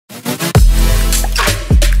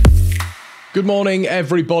Good morning,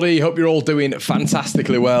 everybody. Hope you're all doing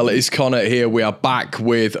fantastically well. It's Conor here. We are back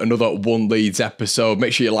with another One Leeds episode.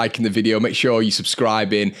 Make sure you're liking the video. Make sure you're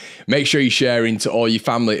subscribing. Make sure you're sharing to all your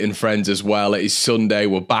family and friends as well. It is Sunday.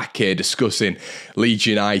 We're back here discussing Leeds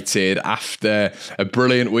United after a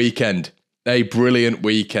brilliant weekend. A brilliant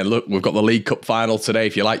weekend. Look, we've got the League Cup final today.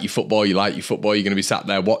 If you like your football, you're going to be sat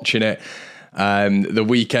there watching it. The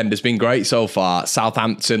weekend has been great so far.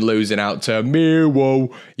 Southampton losing out to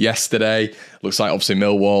Millwall yesterday. Looks like obviously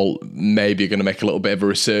Millwall maybe going to make a little bit of a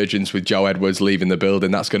resurgence with Joe Edwards leaving the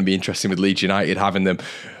building. That's going to be interesting with Leeds United having them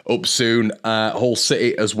up soon. Hull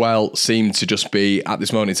City as well seem to just be, at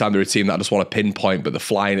this moment in time, they're a team that I just want to pinpoint, but they're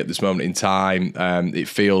flying at this moment in time. It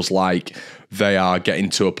feels like they are getting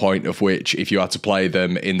to a point of which, if you had to play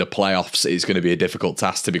them in the playoffs, it's going to be a difficult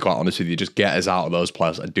task, to be quite honest with you. Just get us out of those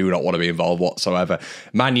playoffs. I do not want to be involved whatsoever.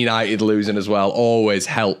 Man United losing as well always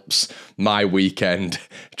helps my weekend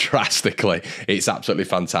drastically. It's absolutely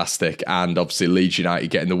fantastic. And obviously Leeds United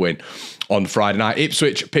getting the win on Friday night.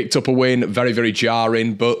 Ipswich picked up a win, very, very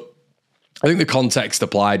jarring, but I think the context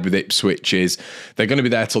applied with Ipswich is they're going to be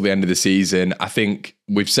there till the end of the season. I think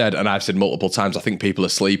we've said, and I've said multiple times, I think people are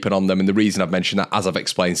sleeping on them. And the reason I've mentioned that, as I've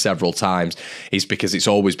explained several times, is because it's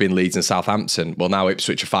always been Leeds and Southampton. Well, now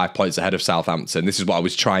Ipswich are 5 points ahead of Southampton. This is what I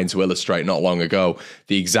was trying to illustrate not long ago.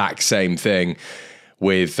 The exact same thing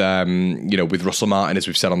with with Russell Martin, as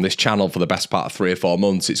we've said on this channel for the best part of 3 or 4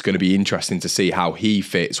 months. It's going to be interesting to see how he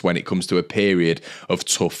fits when it comes to a period of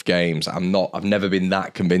tough games. I've never been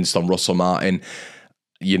that convinced on Russell Martin.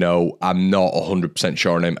 I'm not 100%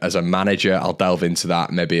 sure on him as a manager. I'll delve into that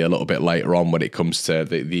maybe a little bit later on when it comes to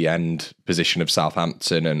the end position of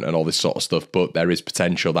Southampton and all this sort of stuff. But there is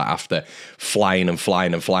potential that after flying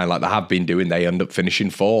like they have been doing, they end up finishing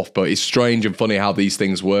fourth. But it's strange and funny how these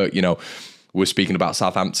things work. We're speaking about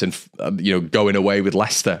Southampton, going away with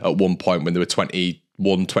Leicester at one point when there were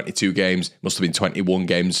 21, 22 games. Must have been 21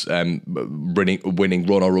 games winning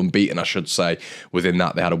run, or unbeaten, I should say. Within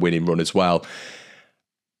that, they had a winning run as well.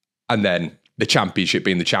 And then the Championship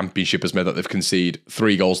being the Championship has made that they've conceded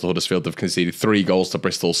 3 goals to Huddersfield, they've conceded 3 goals to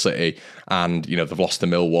Bristol City, and they've lost to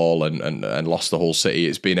Millwall and lost to Hull City.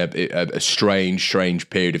 It's been a strange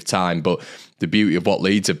period of time, but the beauty of what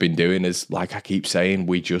Leeds have been doing is, like I keep saying,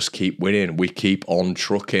 we just keep winning. We keep on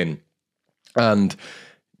trucking. And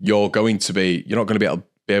you're not going to be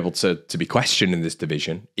able to be questioned in this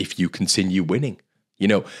division if you continue winning.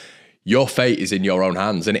 Your fate is in your own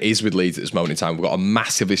hands, and it is with Leeds at this moment in time. We've got a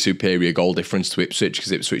massively superior goal difference to Ipswich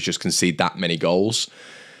because Ipswich just concede that many goals.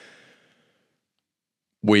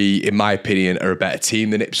 We, in my opinion, are a better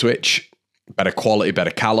team than Ipswich. Better quality, better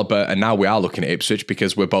calibre, and now we are looking at Ipswich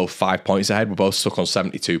because we're both 5 points ahead. We're both stuck on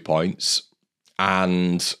 72 points.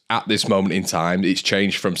 And at this moment in time, it's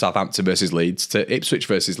changed from Southampton versus Leeds to Ipswich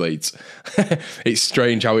versus Leeds. It's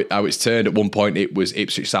strange how it's turned. At one point, it was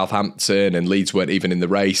Ipswich, Southampton, and Leeds weren't even in the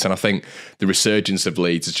race. And I think the resurgence of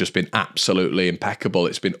Leeds has just been absolutely impeccable.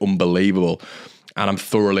 It's been unbelievable, and I'm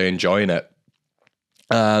thoroughly enjoying it.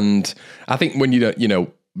 And I think when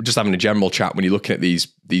just having a general chat, when you're looking at these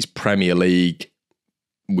Premier League,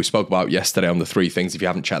 we spoke about yesterday on the 3 things. If you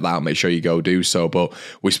haven't checked that out, make sure you go do so. But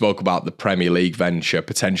we spoke about the Premier League venture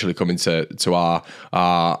potentially coming to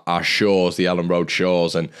our shores, the Ellen Road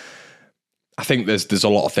shores, and I think there's a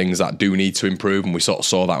lot of things that do need to improve, and we sort of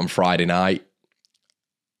saw that on Friday night.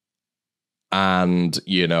 And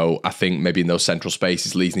I think maybe in those central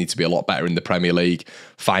spaces, Leeds need to be a lot better in the Premier League,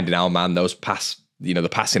 finding our man. Those the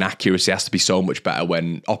passing accuracy has to be so much better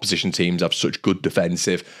when opposition teams have such good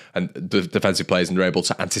defensive players, and they're able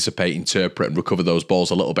to anticipate, interpret, and recover those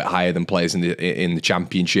balls a little bit higher than players in the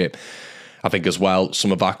Championship. I think as well,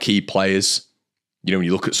 some of our key players, when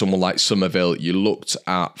you look at someone like Summerville, you looked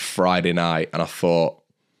at Friday night and I thought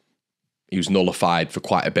he was nullified for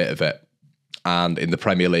quite a bit of it. And in the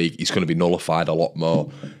Premier League, he's going to be nullified a lot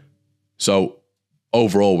more. So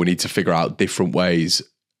overall, we need to figure out different ways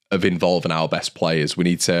of involving our best players. We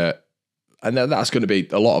need to, and then that's going to be,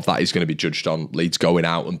 a lot of that is going to be judged on Leeds going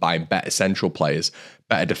out and buying better central players,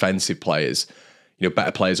 better defensive players,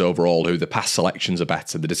 better players overall, who the pass selections are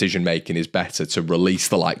better, the decision making is better to release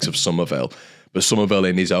the likes of Summerville. But Summerville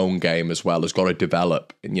in his own game as well has got to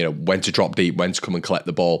develop, when to drop deep, when to come and collect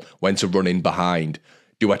the ball, when to run in behind.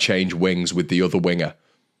 Do I change wings with the other winger?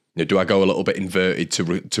 Do I go a little bit inverted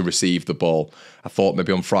to receive the ball? I thought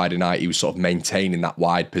maybe on Friday night he was sort of maintaining that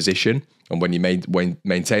wide position, and when you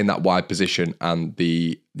maintain that wide position, and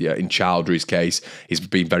in Chowdhury's case, he's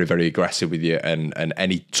been very, very aggressive with you, and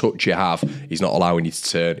any touch you have, he's not allowing you to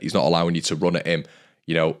turn, he's not allowing you to run at him.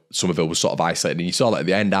 Summerville was sort of isolated, and you saw that at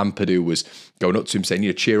the end, Ampadu was going up to him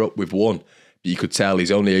saying, cheer up, we've won. You could tell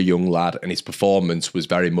he's only a young lad, and his performance was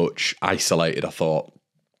very much isolated, I thought.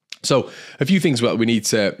 So a few things that we need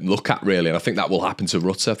to look at, really, and I think that will happen to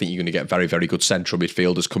Rutter. I think you're going to get very, very good central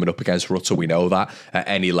midfielders coming up against Rutter. We know that at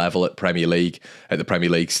any level at the Premier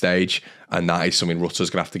League stage, and that is something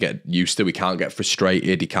Rutter's going to have to get used to. He can't get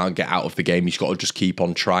frustrated. He can't get out of the game. He's got to just keep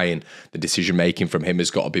on trying. The decision-making from him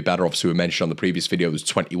has got to be better. Obviously, we mentioned on the previous video, there's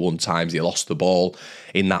 21 times he lost the ball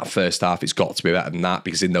in that first half. It's got to be better than that,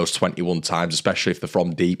 because in those 21 times, especially if they're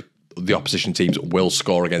from deep, the opposition teams will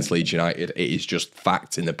score against Leeds United. It is just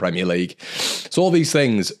fact in the Premier League. So all these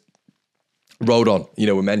things Rodon,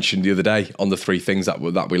 we mentioned the other day on the three things that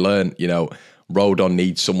we learned, Rodon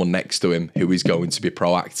needs someone next to him who is going to be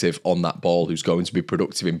proactive on that ball, who's going to be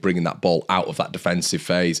productive in bringing that ball out of that defensive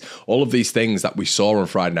phase. All of these things that we saw on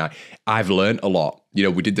Friday night, I've learned a lot.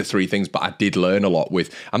 We did the three things, but I did learn a lot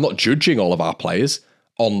with, I'm not judging all of our players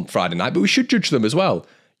on Friday night, but we should judge them as well.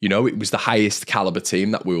 It was the highest caliber team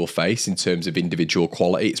that we will face in terms of individual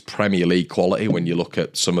quality. It's Premier League quality. When you look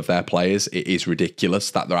at some of their players, it is ridiculous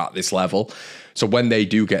that they're at this level. So when they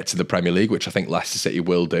do get to the Premier League, which I think Leicester City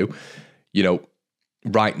will do,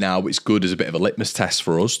 right now it's good as a bit of a litmus test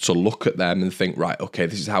for us to look at them and think, right, okay,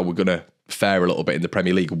 this is how we're going to fare a little bit in the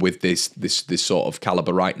Premier League with this sort of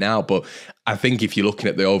caliber right now. But I think if you're looking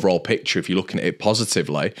at the overall picture, if you're looking at it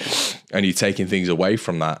positively and you're taking things away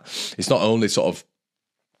from that, it's not only sort of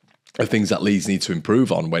things that Leeds need to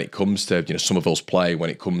improve on when it comes to Summerville's play, when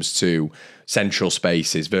it comes to central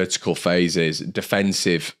spaces, vertical phases,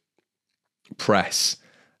 defensive press,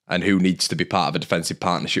 and who needs to be part of a defensive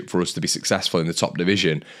partnership for us to be successful in the top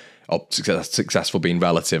division, or successful being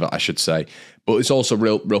relative, I should say. But it's also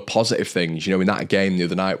real positive things. In that game the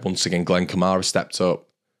other night, once again, Glenn Kamara stepped up.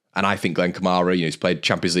 And I think Glenn Kamara, he's played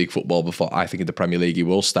Champions League football before. I think in the Premier League he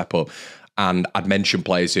will step up. And I'd mentioned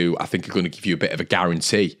players who I think are going to give you a bit of a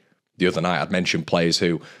guarantee. The other night, I'd mentioned players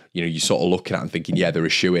who, you're sort of looking at and thinking, yeah, they're a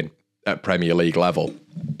shoo-in at Premier League level.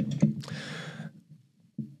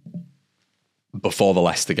 Before the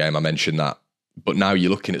Leicester game, I mentioned that. But now you're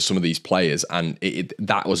looking at some of these players, and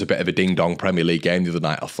that was a bit of a ding-dong Premier League game the other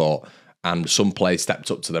night, I thought. And some players stepped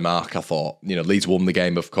up to the mark, I thought. Leeds won the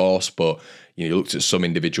game, of course, but you looked at some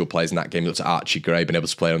individual players in that game. You looked at Archie Gray being able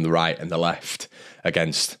to play on the right and the left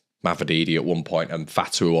against Mavadidi at one point and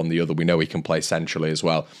Fatu on the other. We know he can play centrally as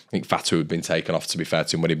well. I think Fatu had been taken off, to be fair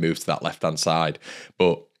to him, when he moved to that left-hand side.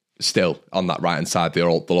 But still, on that right-hand side, they'll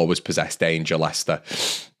always possess danger, Leicester,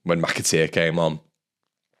 when McAteer came on.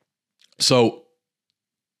 So,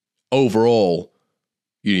 overall,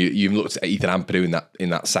 you looked at Ethan Ampadu in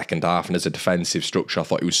that second half, and as a defensive structure, I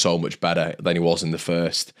thought he was so much better than he was in the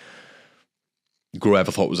first. Gruev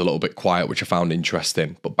I thought was a little bit quiet, which I found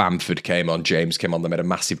interesting. But Bamford came on, James came on, they made a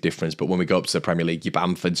massive difference. But when we go up to the Premier League, your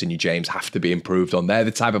Bamfords and your James have to be improved on. They're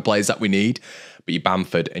the type of players that we need. But your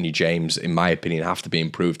Bamford and your James, in my opinion, have to be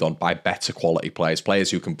improved on by better quality players.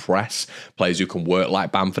 Players who can press, players who can work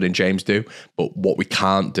like Bamford and James do. But what we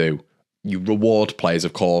can't do, you reward players,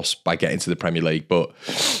 of course, by getting to the Premier League. But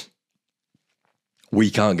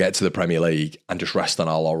we can't get to the Premier League and just rest on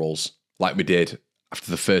our laurels like we did after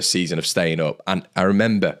the first season of staying up. And I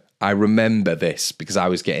remember this because I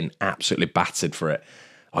was getting absolutely battered for it.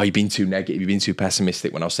 Oh, you've been too negative, you've been too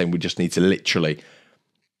pessimistic when I was saying we just need to literally,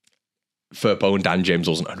 Firpo and Dan James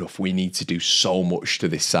wasn't enough. We need to do so much to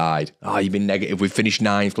this side. Oh, you've been negative. We've finished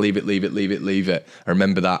ninth. Leave it. I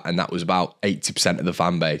remember that. And that was about 80% of the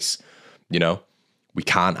fan base. We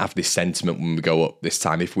can't have this sentiment when we go up this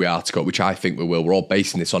time, if we are to go up, which I think we will. We're all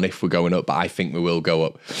basing this on if we're going up, but I think we will go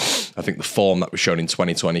up. I think the form that was shown in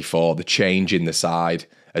 2024, the change in the side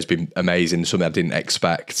has been amazing, something I didn't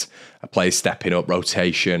expect. Players stepping up,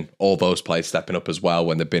 rotation, all those players stepping up as well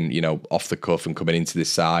when they've been, off the cuff and coming into this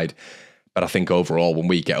side. But I think overall, when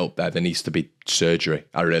we get up there needs to be surgery.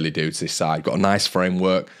 I really do, to this side. Got a nice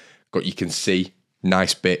framework. You can see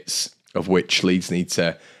nice bits of which Leeds need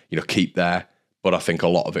to, keep there. But I think a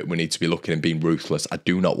lot of it we need to be looking and being ruthless. I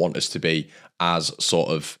do not want us to be as sort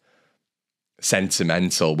of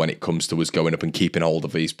sentimental when it comes to us going up and keeping hold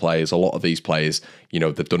of these players. A lot of these players,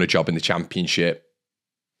 they've done a job in the Championship.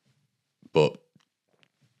 But,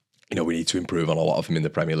 we need to improve on a lot of them in the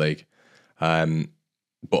Premier League.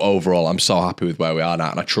 But overall, I'm so happy with where we are now.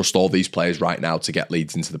 And I trust all these players right now to get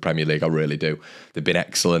Leeds into the Premier League. I really do. They've been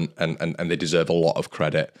excellent and they deserve a lot of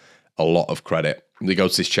credit. A lot of credit. We go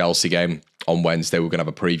to this Chelsea game on Wednesday. We're going to have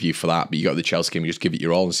a preview for that. But you got the Chelsea game, you just give it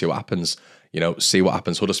your all and see what happens. see what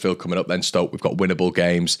happens. Huddersfield coming up, then Stoke. We've got winnable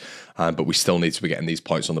games, but we still need to be getting these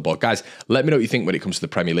points on the board. Guys, let me know what you think when it comes to the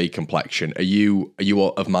Premier League complexion. Are you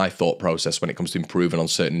of my thought process when it comes to improving on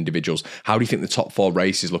certain individuals? How do you think the top 4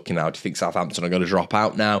 race is looking now? Do you think Southampton are going to drop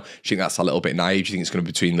out now? Do you think that's a little bit naive? Do you think it's going to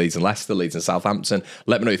be between Leeds and Leicester, Leeds and Southampton?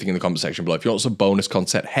 Let me know what you think in the comment section below. If you want some bonus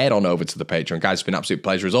content, head on over to the Patreon. Guys, it's been an absolute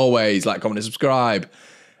pleasure as always. Like, comment, and subscribe.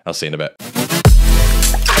 I'll see you in a bit.